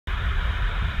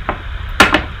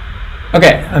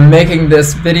Okay, I'm making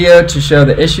this video to show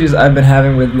the issues I've been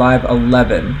having with Live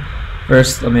 11.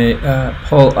 First, let me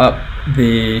pull up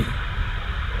the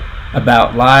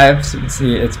About Live so you can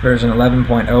see it's version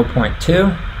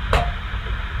 11.0.2.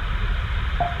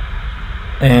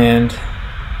 And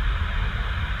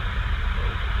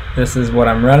this is what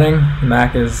I'm running.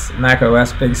 Mac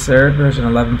OS Big Sur version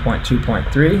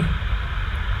 11.2.3.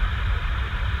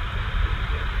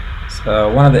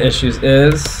 So one of the issues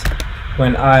is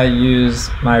when I use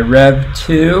my Rev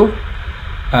 2,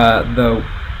 the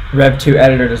Rev 2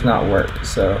 editor does not work.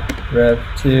 So Rev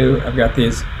 2, I've got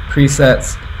these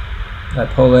presets that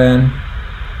I pull in,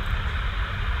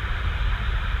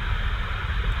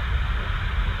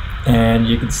 and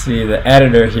you can see the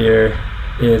editor here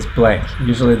is blank.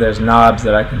 Usually there's knobs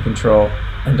that I can control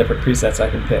and different presets I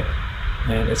can pick,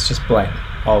 and it's just blank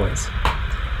always.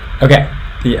 Okay,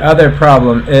 the other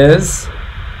problem is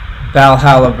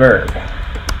Valhalla Verb.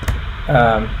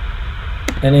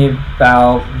 Any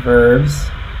Val verbs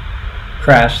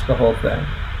crash the whole thing.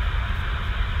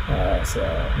 So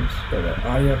I'm just go to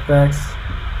audio effects,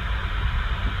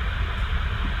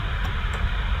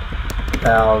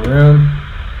 Val room,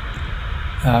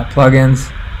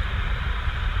 plugins.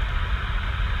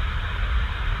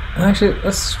 Actually,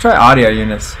 let's try audio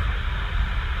units.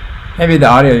 Maybe the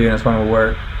audio units one will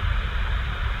work.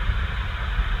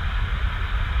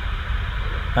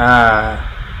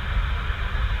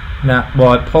 No,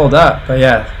 well, it pulled up, but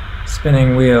yeah,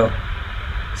 spinning wheel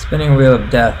of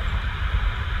death.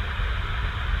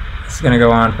 It's gonna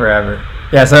go on forever.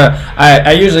 Yeah, so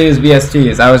I usually use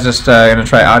VSTs. I was just gonna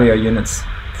try audio units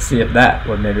to see if that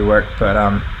would maybe work, but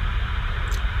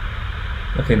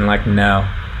looking like no.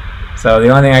 So the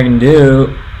only thing I can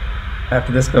do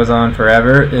after this goes on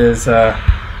forever is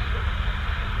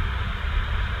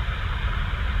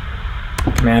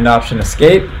Command Option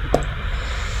Escape.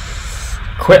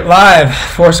 Quit live,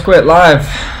 force quit live,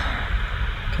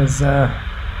 because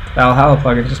Valhalla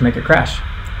plugins just make it crash.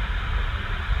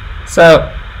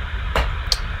 So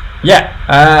yeah,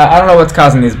 I don't know what's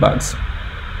causing these bugs,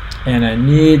 and I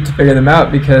need to figure them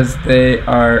out because they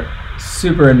are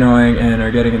super annoying and are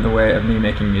getting in the way of me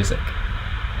making music.